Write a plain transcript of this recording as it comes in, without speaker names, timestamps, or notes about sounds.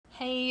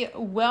Hey,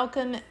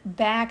 welcome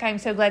back. I'm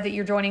so glad that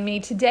you're joining me.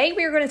 Today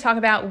we are going to talk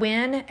about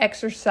when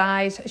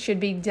exercise should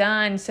be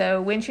done. So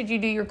when should you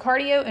do your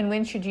cardio and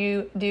when should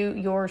you do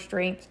your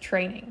strength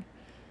training?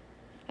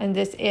 And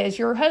this is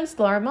your host,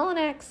 Laura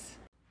Mullinax.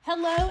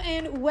 Hello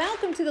and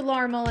welcome to the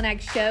Laura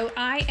Mullinax Show.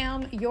 I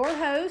am your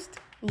host,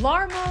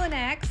 Laura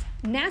Mullinax,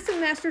 NASA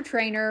Master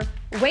Trainer,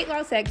 weight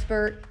loss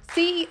expert,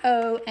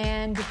 CEO,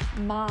 and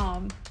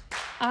mom.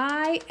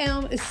 I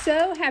am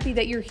so happy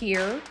that you're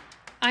here.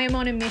 I am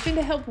on a mission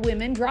to help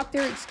women drop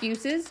their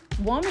excuses,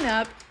 woman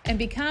up, and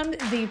become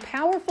the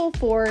powerful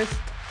force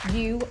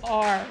you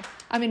are.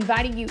 I'm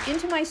inviting you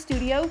into my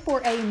studio for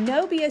a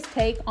no BS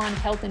take on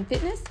health and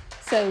fitness,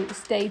 so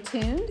stay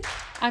tuned.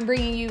 I'm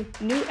bringing you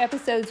new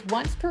episodes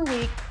once per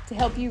week to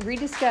help you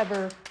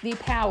rediscover the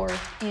power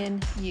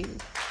in you.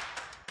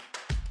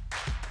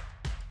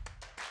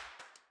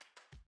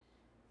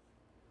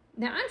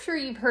 Now, I'm sure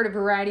you've heard a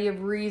variety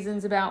of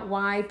reasons about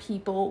why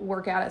people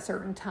work out at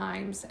certain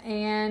times,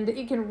 and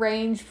it can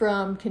range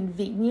from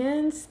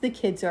convenience, the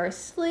kids are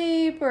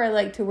asleep, or I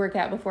like to work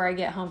out before I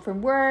get home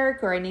from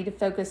work, or I need to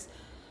focus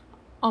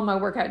on my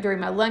workout during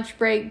my lunch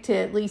break to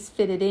at least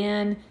fit it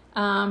in,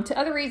 to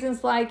other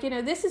reasons like,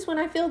 this is when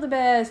I feel the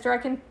best, or I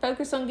can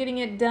focus on getting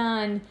it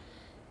done.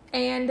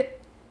 And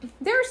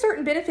there are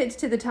certain benefits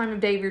to the time of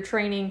day of your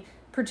training,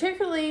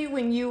 particularly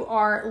when you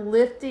are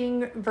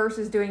lifting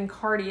versus doing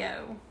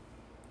cardio.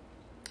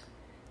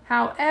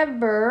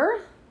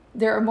 However,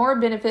 there are more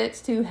benefits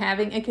to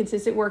having a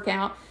consistent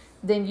workout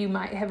than you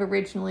might have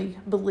originally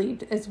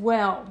believed as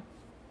well.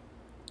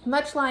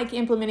 Much like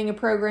implementing a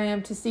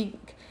program to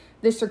seek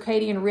the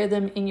circadian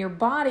rhythm in your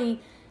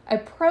body, a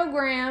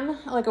program,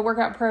 like a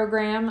workout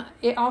program,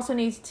 it also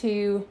needs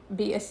to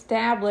be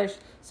established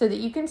so that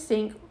you can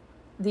sync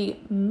the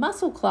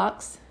muscle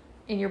clocks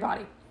in your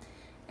body.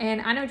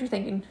 And I know what you're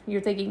thinking.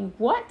 You're thinking,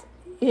 what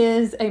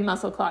is a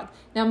muscle clock?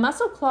 Now,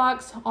 muscle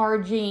clocks are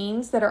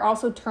genes that are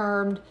also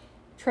termed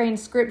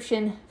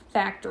transcription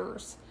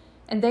factors,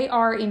 and they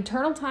are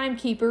internal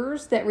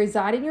timekeepers that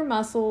reside in your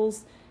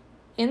muscles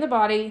in the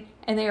body,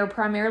 and they are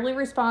primarily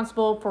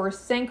responsible for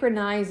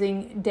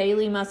synchronizing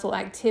daily muscle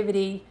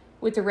activity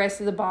with the rest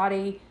of the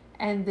body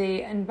and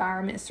the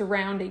environment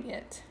surrounding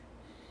it.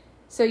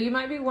 So you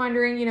might be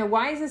wondering,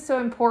 why is this so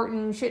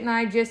important? Shouldn't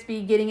I just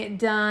be getting it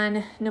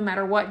done no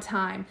matter what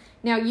time?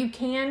 Now, you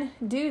can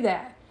do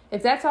that.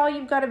 If that's all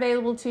you've got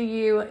available to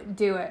you,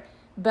 do it.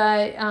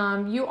 But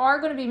you are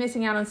going to be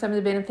missing out on some of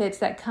the benefits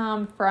that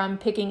come from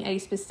picking a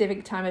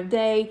specific time of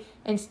day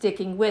and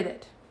sticking with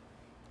it.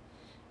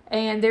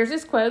 And there's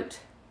this quote: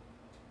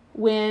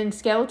 when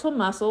skeletal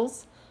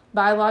muscles,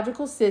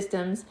 biological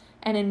systems,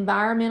 and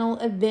environmental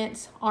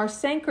events are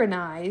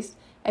synchronized,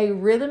 a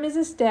rhythm is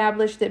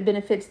established that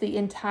benefits the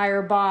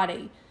entire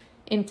body,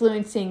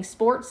 influencing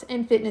sports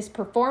and fitness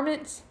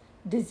performance,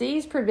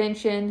 disease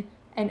prevention,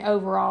 and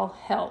overall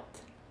health.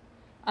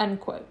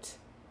 Unquote.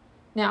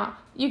 Now,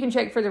 you can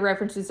check for the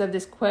references of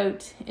this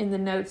quote in the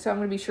notes, so I'm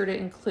going to be sure to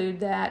include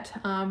that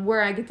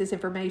where I get this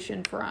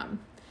information from.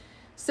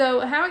 So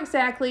how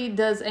exactly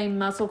does a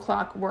muscle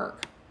clock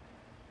work?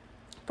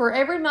 For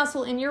every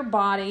muscle in your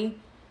body,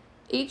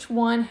 each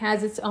one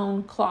has its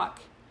own clock,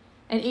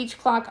 and each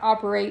clock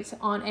operates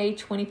on a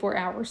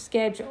 24-hour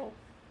schedule.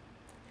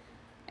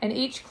 And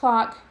each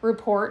clock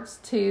reports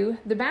to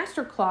the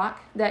master clock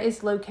that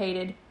is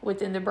located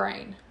within the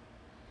brain.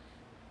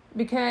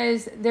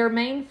 Because their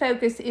main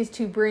focus is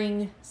to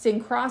bring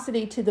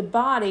synchronicity to the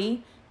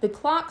body, the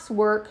clocks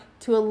work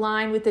to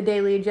align with the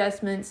daily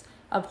adjustments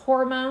of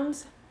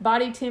hormones,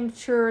 body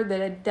temperature,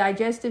 the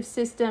digestive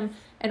system,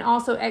 and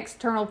also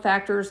external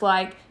factors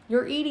like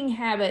your eating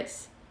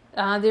habits,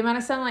 the amount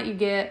of sunlight you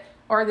get,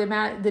 or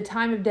the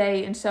time of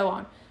day, and so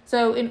on.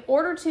 So in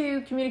order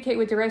to communicate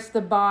with the rest of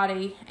the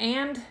body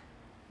and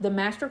the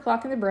master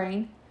clock in the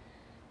brain,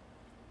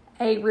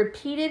 a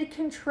repeated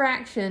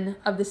contraction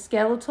of the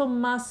skeletal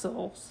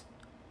muscles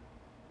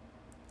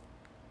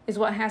is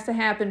what has to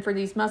happen for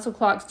these muscle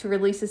clocks to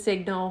release a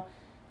signal,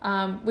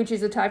 which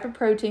is a type of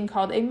protein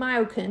called a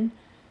myokine.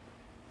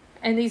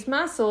 And these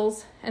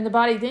muscles and the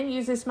body then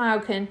use this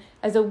myokine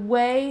as a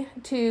way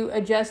to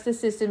adjust the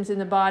systems in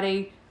the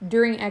body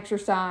during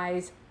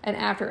exercise and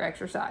after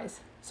exercise.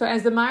 So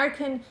as the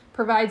myokine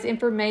provides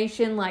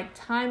information like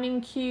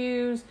timing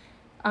cues,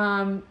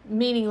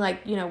 meaning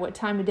like, what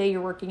time of day you're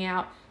working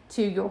out,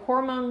 to your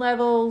hormone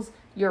levels,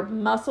 your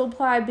muscle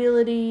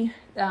pliability,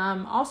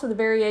 also the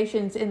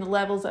variations in the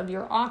levels of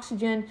your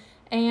oxygen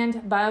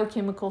and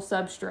biochemical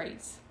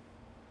substrates.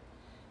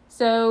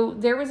 So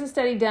there was a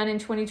study done in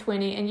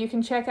 2020, and you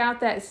can check out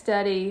that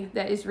study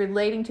that is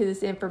relating to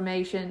this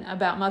information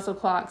about muscle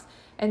clocks,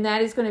 and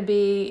that is going to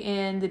be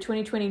in the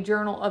 2020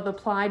 Journal of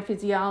Applied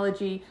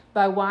Physiology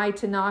by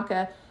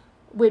Tanaka,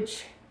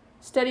 which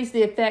studies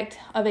the effect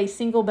of a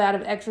single bout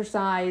of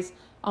exercise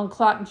on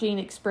clock gene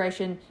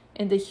expression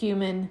in the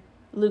human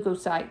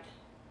leukocyte.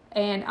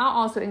 And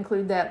I'll also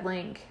include that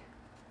link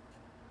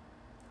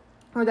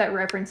or that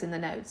reference in the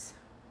notes.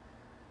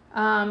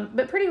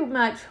 But pretty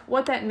much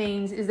what that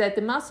means is that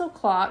the muscle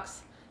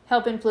clocks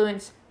help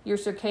influence your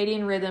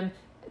circadian rhythm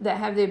that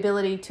have the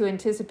ability to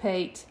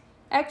anticipate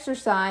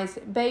exercise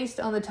based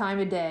on the time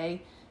of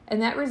day,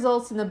 and that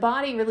results in the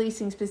body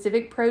releasing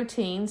specific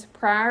proteins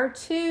prior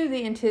to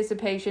the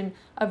anticipation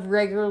of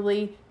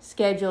regularly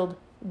scheduled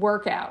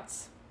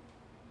workouts,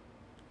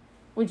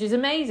 which is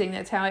amazing.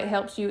 That's how it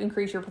helps you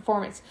increase your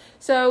performance.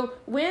 So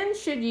when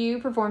should you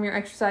perform your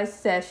exercise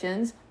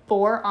sessions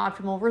for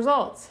optimal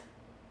results?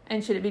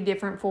 And should it be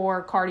different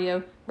for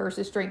cardio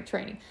versus strength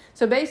training?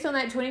 So based on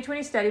that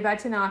 2020 study by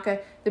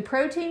Tanaka, the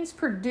proteins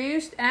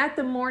produced at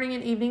the morning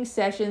and evening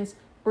sessions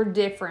were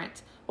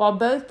different. While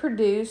both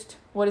produced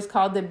what is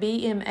called the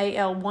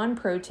BMAL1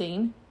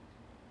 protein,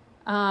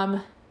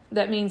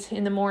 that means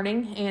in the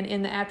morning and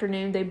in the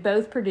afternoon, they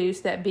both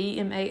produce that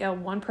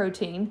BMAL1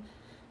 protein.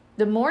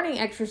 The morning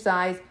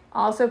exercise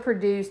also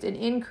produced an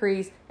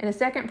increase in a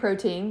second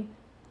protein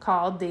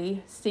called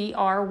the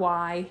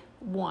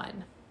CRY1.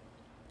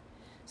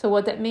 So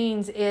what that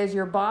means is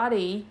your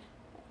body,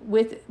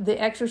 with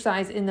the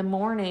exercise in the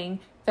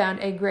morning, found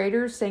a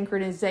greater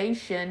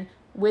synchronization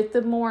with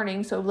the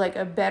morning, so like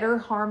a better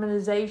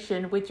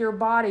harmonization with your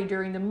body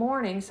during the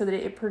morning so that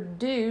it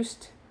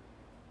produced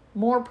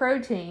more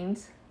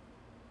proteins,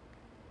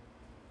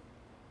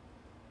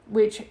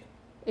 which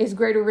is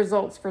greater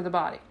results for the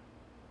body.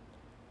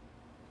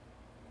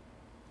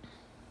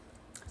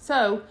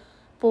 So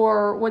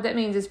for what that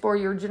means is for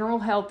your general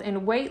health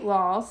and weight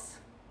loss,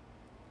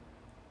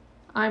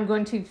 I'm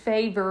going to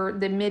favor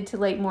the mid to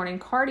late morning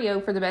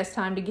cardio for the best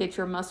time to get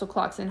your muscle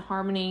clocks in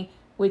harmony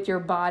with your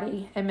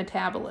body and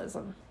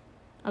metabolism.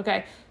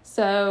 Okay,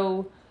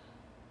 so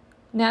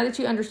now that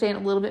you understand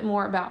a little bit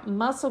more about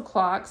muscle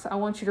clocks, I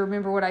want you to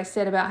remember what I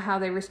said about how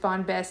they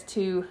respond best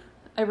to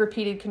a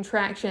repeated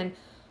contraction,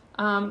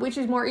 which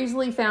is more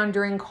easily found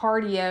during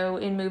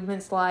cardio in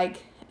movements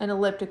like an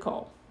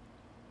elliptical.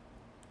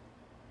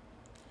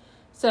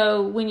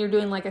 So when you're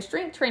doing like a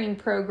strength training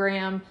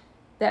program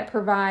that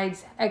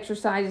provides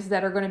exercises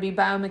that are going to be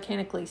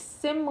biomechanically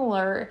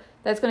similar,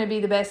 that's going to be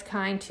the best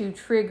kind to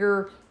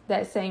trigger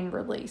that same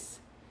release.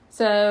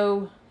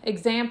 So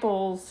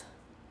examples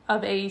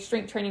of a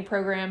strength training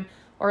program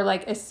or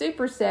like a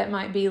superset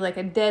might be like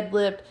a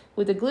deadlift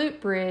with a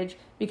glute bridge,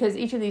 because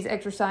each of these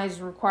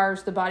exercises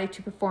requires the body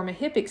to perform a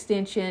hip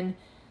extension,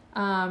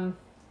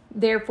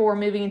 therefore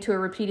moving into a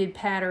repeated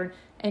pattern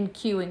and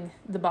cueing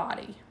the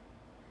body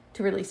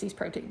to release these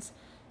proteins.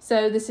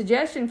 So the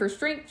suggestion for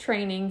strength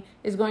training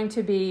is going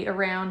to be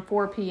around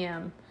 4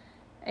 p.m.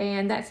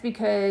 And that's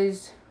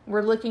because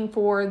we're looking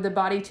for the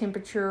body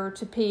temperature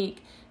to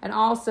peak and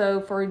also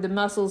for the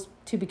muscles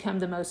to become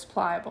the most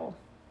pliable.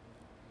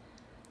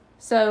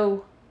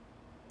 So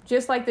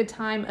just like the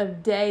time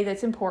of day,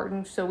 that's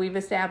important. So we've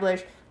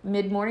established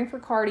mid-morning for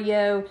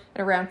cardio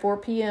and around 4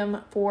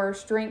 p.m. for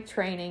strength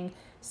training.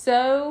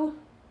 So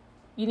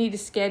you need to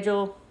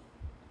schedule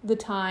the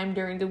time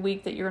during the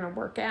week that you're going to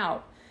work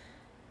out.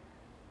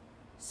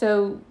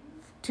 So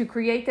to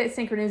create that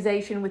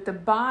synchronization with the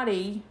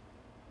body,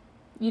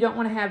 you don't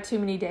want to have too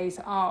many days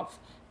off,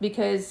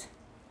 because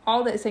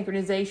all that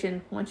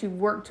synchronization, once you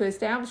work to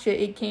establish it,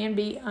 it can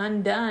be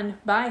undone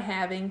by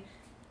having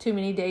too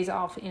many days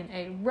off in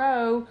a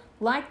row,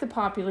 like the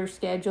popular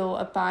schedule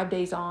of 5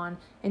 days on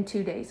and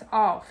 2 days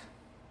off.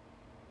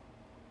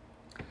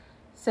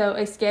 So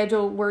a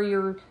schedule where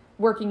you're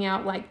working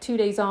out like 2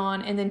 days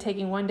on and then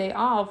taking 1 day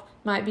off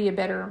might be a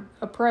better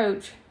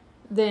approach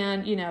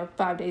than,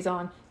 5 days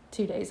on,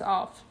 2 days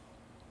off.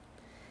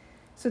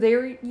 So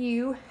there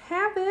you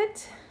have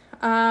it.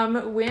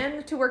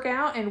 When to work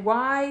out and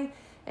why,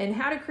 and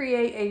how to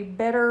create a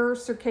better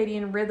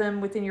circadian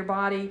rhythm within your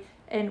body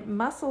and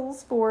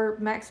muscles for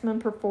maximum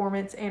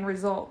performance and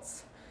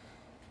results.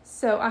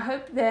 So I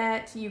hope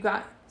that you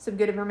got some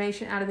good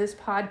information out of this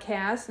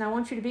podcast, and I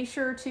want you to be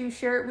sure to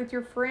share it with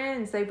your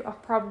friends. They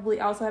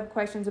probably also have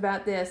questions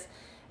about this.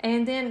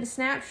 And then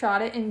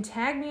snapshot it and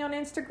tag me on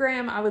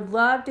Instagram. I would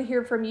love to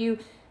hear from you,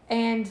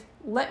 and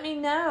let me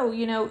know,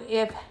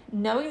 if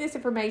knowing this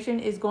information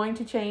is going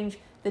to change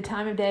the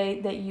time of day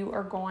that you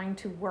are going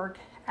to work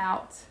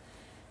out.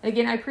 And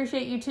again, I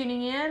appreciate you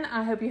tuning in.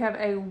 I hope you have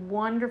a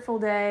wonderful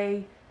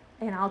day,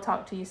 and I'll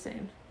talk to you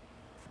soon.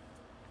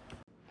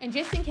 And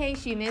just in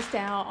case you missed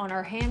out on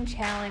our ham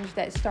challenge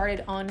that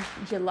started on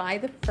July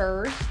the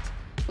 1st,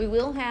 we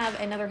will have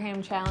another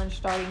ham challenge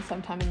starting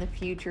sometime in the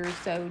future,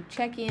 so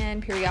check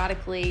in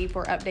periodically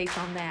for updates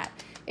on that.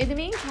 In the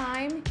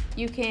meantime,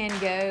 you can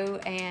go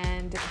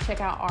and check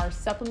out our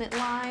supplement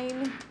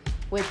line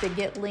with the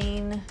Get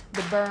Lean,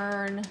 the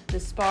Burn, the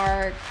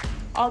Spark,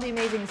 all the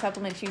amazing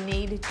supplements you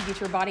need to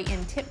get your body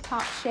in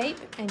tip-top shape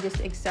and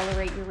just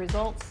accelerate your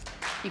results.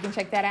 You can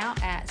check that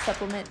out at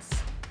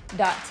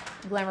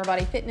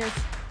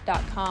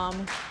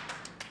supplements.glamourbodyfitness.com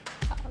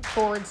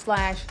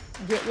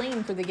 /Get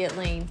Lean for the Get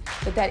Lean.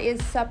 But that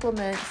is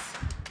supplements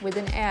with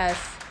an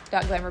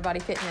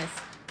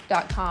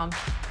S.glamourbodyfitness.com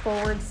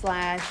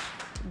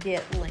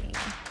 /Get Lean.